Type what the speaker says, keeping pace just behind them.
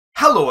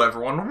Hello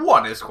everyone,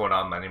 what is going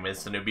on? My name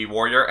is the Newbie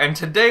Warrior, and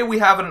today we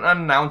have an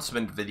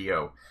announcement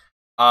video.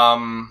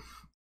 I'm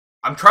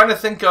trying to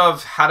think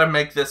of how to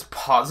make this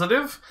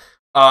positive.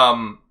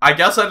 I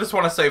guess I just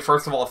want to say,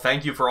 first of all,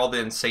 thank you for all the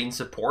insane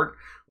support.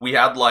 We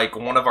had, like,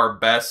 one of our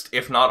best,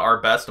 if not our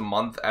best,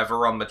 month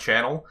ever on the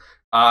channel.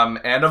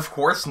 And of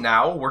course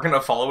now, we're gonna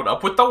follow it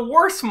up with the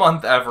worst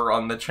month ever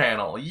on the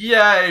channel.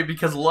 Yay,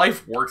 because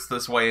life works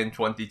this way in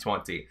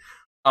 2020.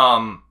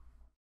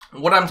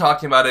 What I'm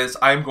talking about is,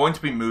 I'm going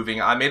to be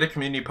moving. I made a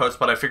community post,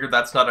 but I figured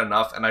that's not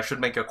enough, and I should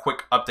make a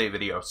quick update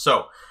video.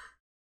 So,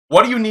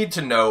 what do you need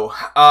to know?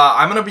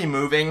 I'm going to be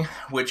moving,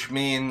 which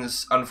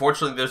means,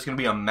 unfortunately, there's going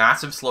to be a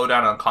massive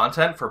slowdown on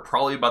content for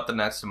probably about the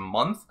next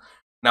month.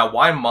 Now,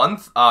 why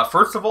month?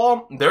 First of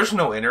all, there's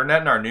no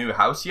internet in our new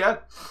house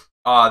yet.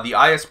 The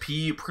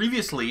ISP,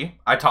 previously,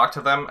 I talked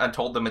to them and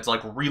told them it's,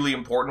 like, really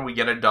important we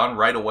get it done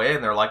right away,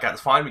 and they're like,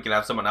 that's fine, we can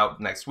have someone out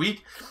next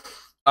week.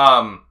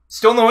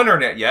 Still no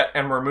internet yet,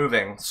 and we're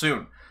moving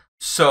soon.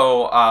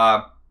 So,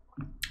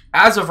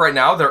 as of right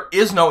now, there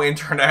is no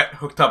internet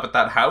hooked up at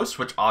that house,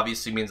 which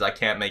obviously means I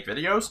can't make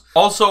videos.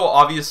 Also,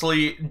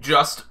 obviously,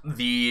 just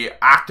the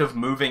act of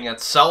moving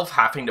itself,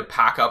 having to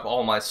pack up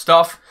all my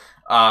stuff,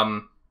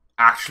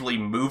 actually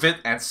move it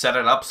and set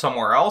it up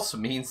somewhere else,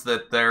 means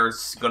that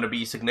there's going to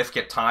be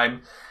significant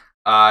time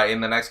in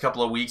the next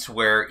couple of weeks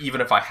where even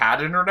if I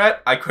had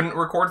internet, I couldn't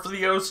record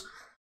videos.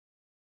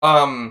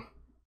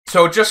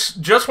 So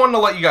just wanted to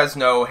let you guys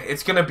know,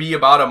 it's going to be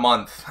about a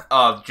month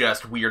of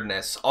just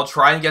weirdness. I'll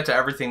try and get to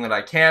everything that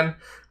I can.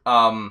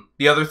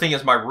 The other thing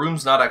is my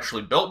room's not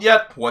actually built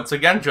yet. Once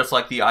again, just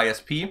like the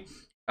ISP,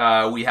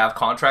 we have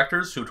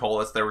contractors who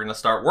told us they were going to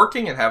start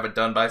working and have it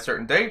done by a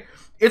certain date.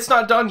 It's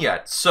not done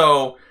yet.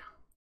 So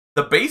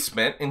the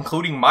basement,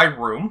 including my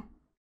room,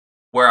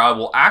 where I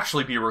will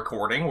actually be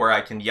recording, where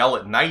I can yell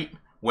at night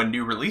when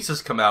new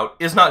releases come out,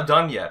 is not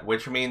done yet.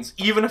 Which means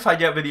even if I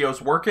get videos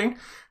working,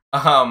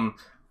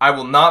 I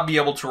will not be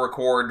able to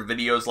record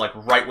videos, like,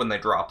 right when they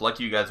drop, like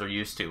you guys are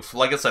used to.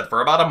 Like I said,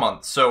 for about a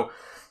month. So,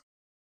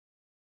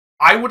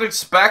 I would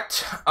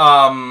expect,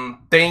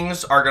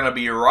 things are gonna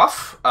be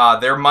rough.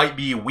 There might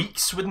be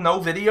weeks with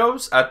no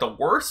videos, at the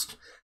worst.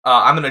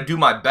 I'm gonna do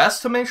my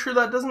best to make sure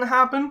that doesn't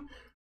happen.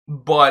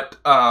 But,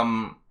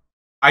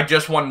 I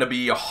just wanted to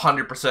be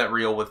 100%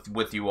 real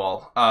with you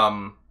all.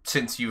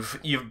 Since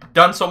you've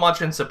done so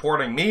much in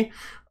supporting me.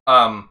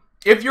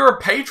 If you're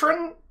a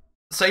patron,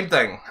 same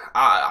thing.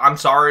 I'm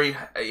sorry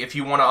if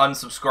you want to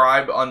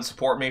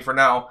unsupport me for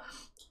now.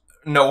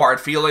 No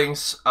hard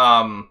feelings.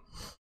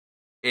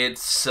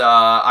 It's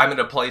I'm in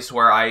a place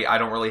where I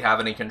don't really have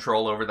any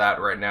control over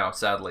that right now,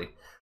 sadly.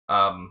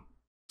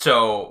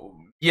 So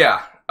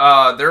yeah.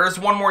 There is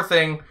one more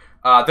thing.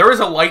 There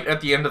is a light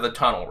at the end of the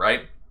tunnel,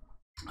 right?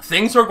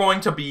 Things are going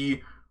to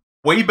be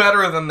way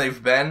better than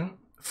they've been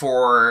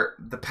for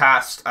the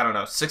past, I don't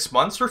know, 6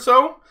 months or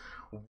so.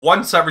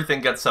 Once everything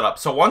gets set up.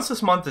 So once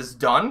this month is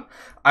done,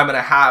 I'm going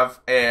to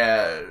have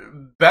a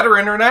better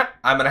internet.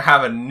 I'm going to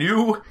have a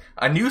new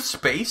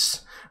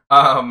space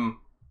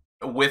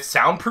with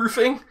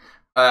soundproofing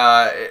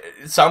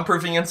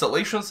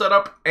installation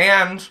setup,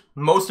 and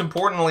most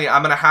importantly,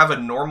 I'm going to have a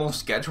normal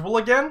schedule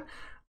again.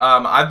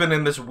 I've been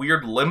in this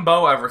weird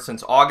limbo ever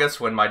since August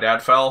when my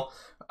dad fell,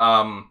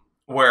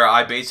 where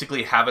I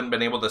basically haven't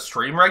been able to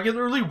stream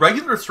regularly.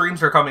 Regular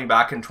streams are coming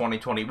back in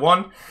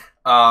 2021.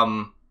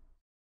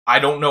 I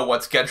don't know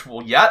what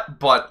schedule yet,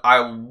 but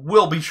I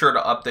will be sure to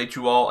update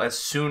you all as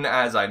soon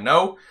as I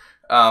know.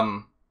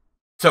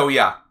 So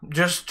yeah,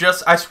 just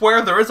I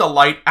swear there is a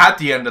light at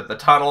the end of the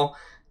tunnel.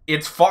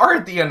 It's far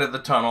at the end of the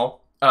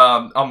tunnel.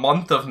 A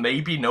month of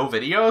maybe no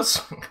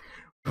videos.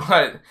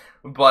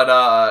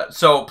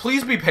 So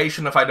please be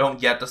patient if I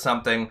don't get to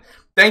something.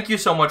 Thank you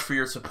so much for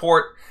your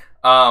support.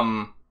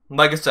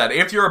 Like I said,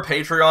 if you're a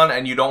Patreon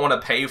and you don't want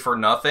to pay for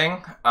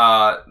nothing,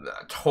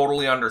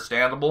 totally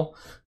understandable.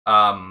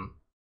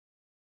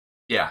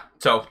 Yeah,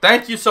 so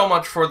thank you so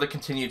much for the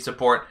continued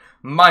support.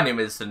 My name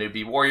is the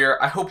Newbie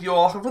Warrior. I hope you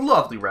all have a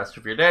lovely rest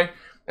of your day,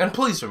 and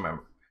please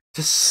remember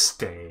to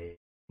stay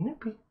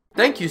Newbie.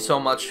 Thank you so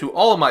much to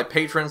all of my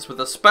patrons,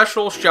 with a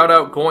special shout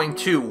out going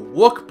to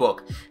Wookbook,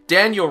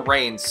 Daniel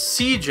Rains,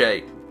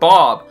 CJ,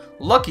 Bob,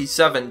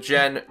 Lucky7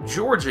 Jen,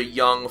 Georgia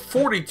Young,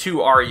 42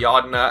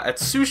 Ariadna,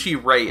 Atsushi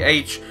Ray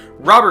H,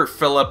 Robert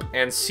Phillip,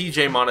 and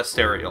CJ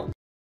Monasterial.